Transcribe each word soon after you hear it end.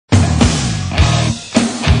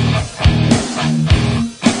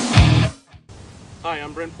Hi,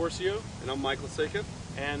 I'm Brent Porcio, And I'm Michael Seika.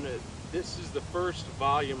 and this is the first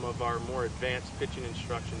volume of our more advanced pitching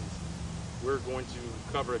instructions. We're going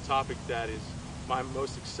to cover a topic that is my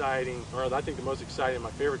most exciting, or I think the most exciting,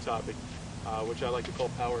 my favorite topic, which I like to call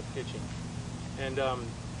power pitching. And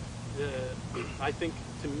I think,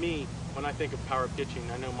 to me, when I think of power pitching,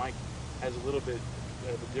 I know Mike has a little bit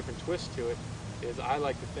of a different twist to it, is I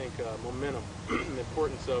like to think momentum, the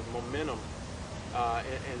importance of momentum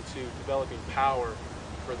and to developing power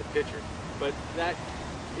for the pitcher. But that,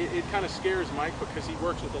 it kind of scares Mike because he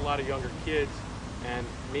works with a lot of younger kids, and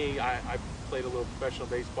me, I played a little professional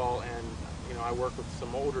baseball, and I work with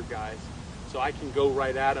some older guys, so I can go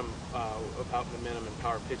right at them about momentum and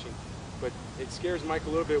power pitching. But it scares Mike a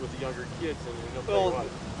little bit with the younger kids, and he'll tell you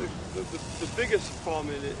what. The biggest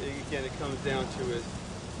problem, again, it comes down to is,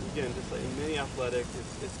 again, just like in many athletics,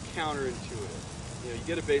 it's counterintuitive. You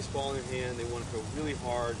get a baseball in your hand, they want to throw really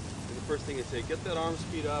hard, and the first thing they say, get that arm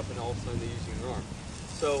speed up, and all of a sudden they're using their arm.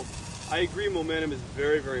 So I agree momentum is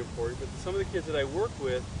very, very important, but some of the kids that I work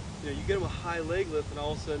with, you get them a high leg lift, and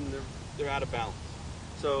all of a sudden they're out of balance.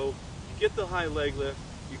 So you get the high leg lift,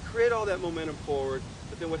 you create all that momentum forward,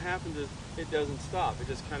 but then what happens is it doesn't stop. It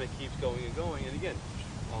just kind of keeps going and going, and again,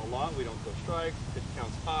 a lot, we don't throw strikes, pitch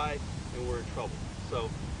counts high, and we're in trouble. So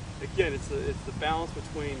again, it's the balance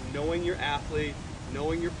between knowing your athlete,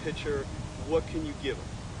 knowing your pitcher, what can you give them.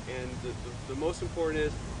 And the most important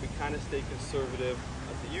is we kind of stay conservative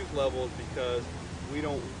at the youth levels because we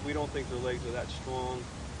don't think their legs are that strong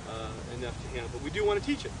enough to handle. But we do want to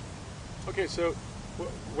teach it. Okay, so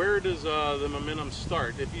where does the momentum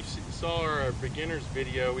start? If you saw our beginners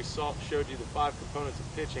video, we showed you the 5 components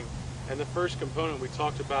of pitching, and the first component we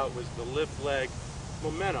talked about was the lift leg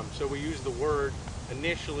momentum. So we used the word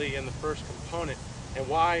initially in the first component, and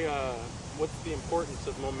why? What's the importance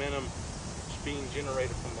of momentum being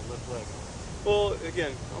generated from the lift leg? Well, again,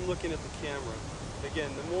 I'm looking at the camera. Again,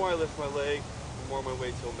 the more I lift my leg, the more my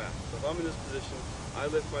weight's going back. So if I'm in this position, I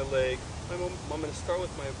lift my leg, I'm going to start with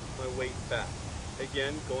my weight back.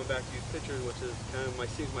 Again, going back to these pitchers, which is kind of my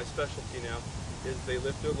specialty now, is they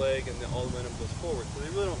lift their leg and all the momentum goes forward. So they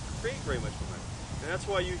really don't create very much momentum. And that's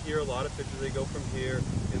why you hear a lot of pitchers, they go from here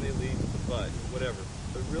and they lead with the butt, whatever.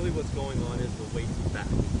 But really what's going on is the weight back.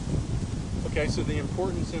 Okay, so the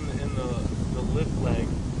importance in the lift leg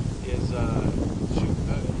is to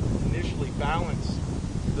initially balance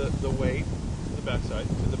the weight The backside.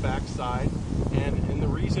 to the backside, and the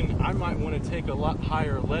reason I might want to take a lot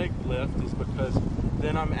higher leg lift is because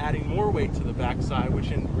then I'm adding more weight to the backside,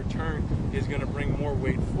 which in return is going to bring more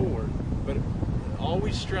weight forward. But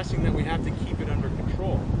always stressing that we have to keep it under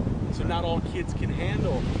control. So not all kids can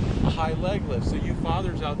handle a high leg lift. So you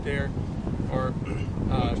fathers out there, or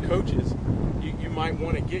coaches, you might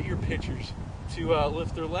want to get your pitchers to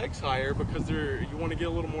lift their legs higher because you want to get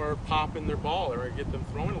a little more pop in their ball or get them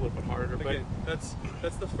throwing a little bit harder. Again, that's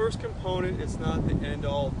the first component. It's not the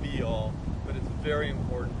end-all, be-all, but it's very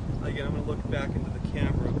important. Again, I'm going to look back into the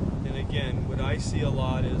camera, and again, what I see a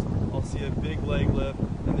lot is I'll see a big leg lift,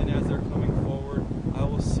 and then as they're coming forward, I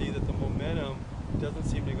will see that the momentum doesn't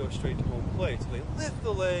seem to go straight to home plate. So they lift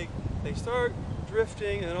the leg, they start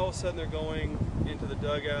drifting, and then all of a sudden they're going into the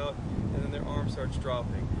dugout, and then their arm starts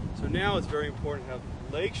dropping. So now it's very important to have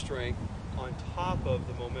leg strength on top of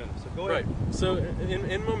the momentum. So go ahead. Right. So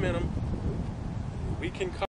in momentum, we can